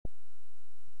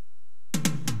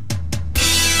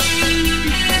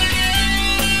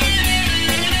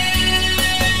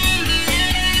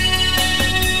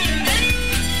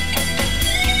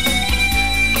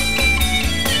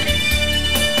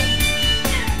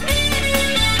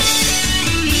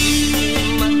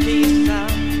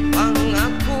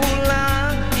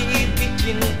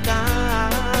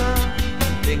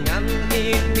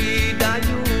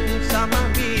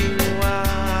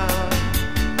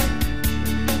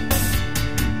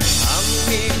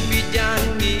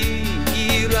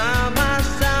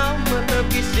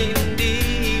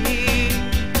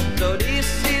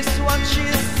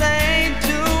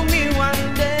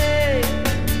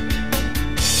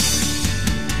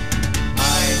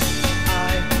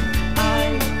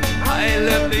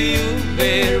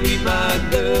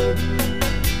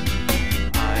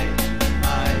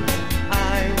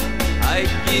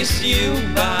kiss you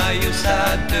bayu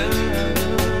sada.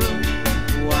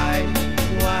 Why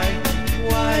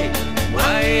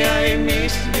I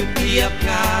miss you tiap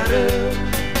ngarep.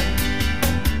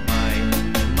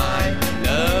 My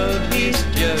love is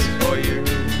just for you.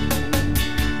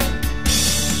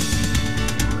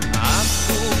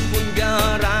 Aku pun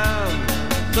garam,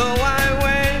 so I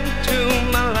went to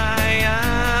Malaya.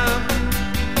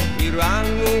 Irang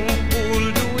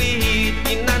ngumpul duit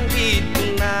inan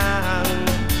hitunang.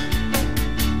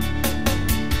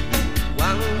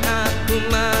 Wang aku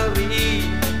mari,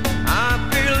 I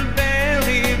feel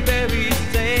very, very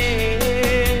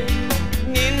sad.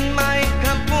 In my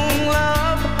kampung,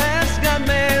 love has got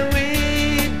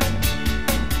married.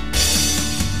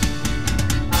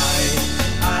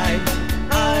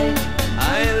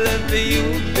 I love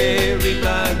you very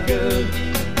bad.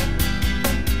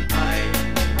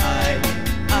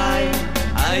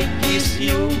 I kiss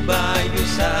you bayu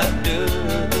sada.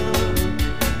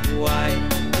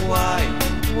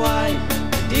 Why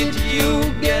did you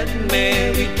get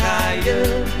married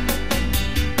tired?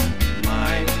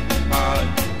 My heart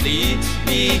bleeds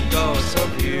because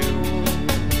of you.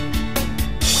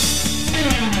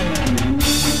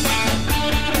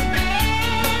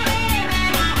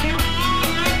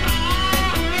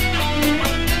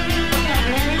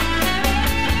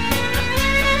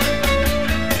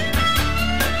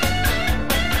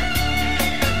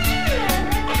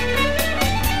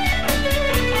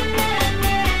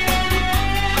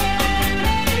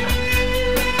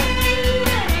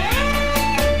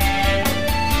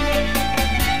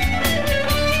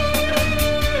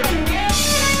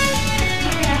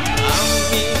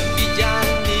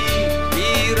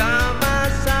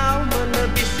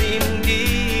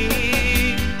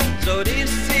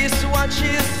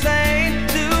 She said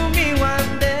to me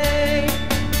one day,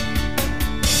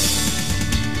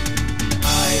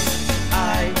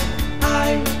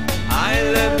 I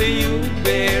love you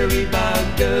very bad,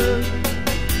 girl.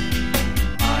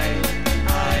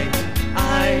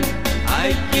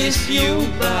 I kiss you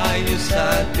bayu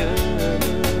sada.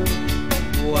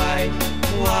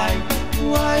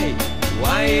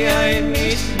 Why I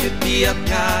miss you tiap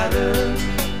ngarep.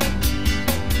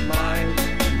 My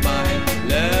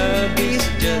love is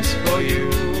just for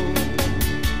you.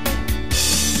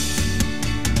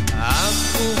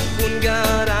 Aku pun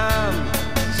garam,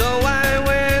 so I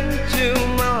went to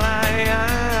Malaya.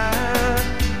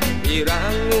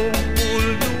 Irang ngumpul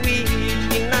duit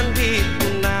inan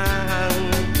hitunang.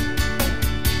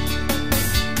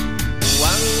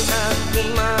 Wang aku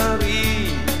mari,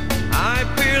 I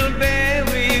feel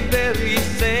very, very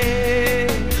sad.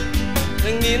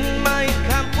 In my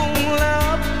kampung,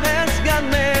 love has got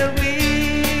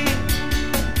married.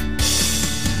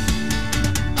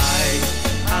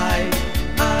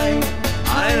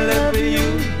 I love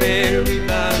you very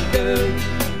bad, girl.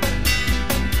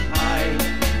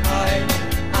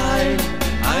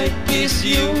 I kiss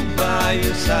you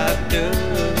bayu sada.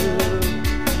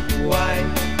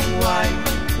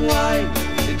 Why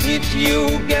did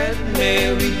you get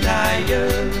married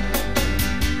tired?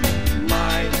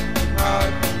 My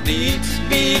heart beats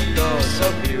because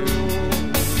of you.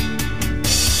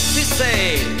 She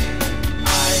said,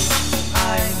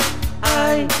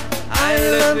 I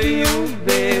love you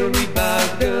very bad,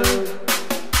 girl.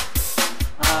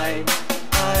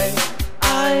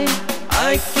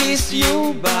 I kiss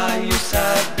you bayu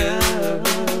sada.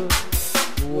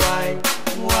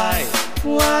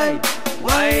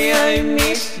 Why I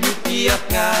miss you tiap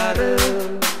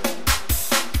ngarep.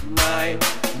 My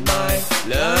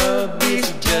love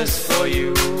is just for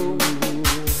you.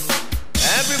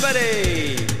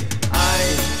 Everybody,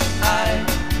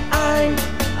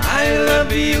 I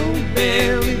love you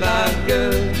very bad,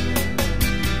 girl.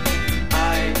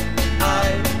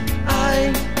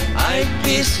 I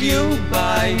kiss you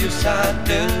bayu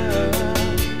sada.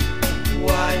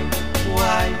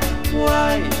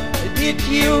 Why did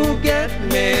you get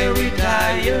married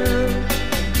tired?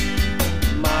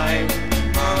 My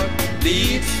heart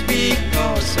bleeds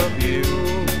because of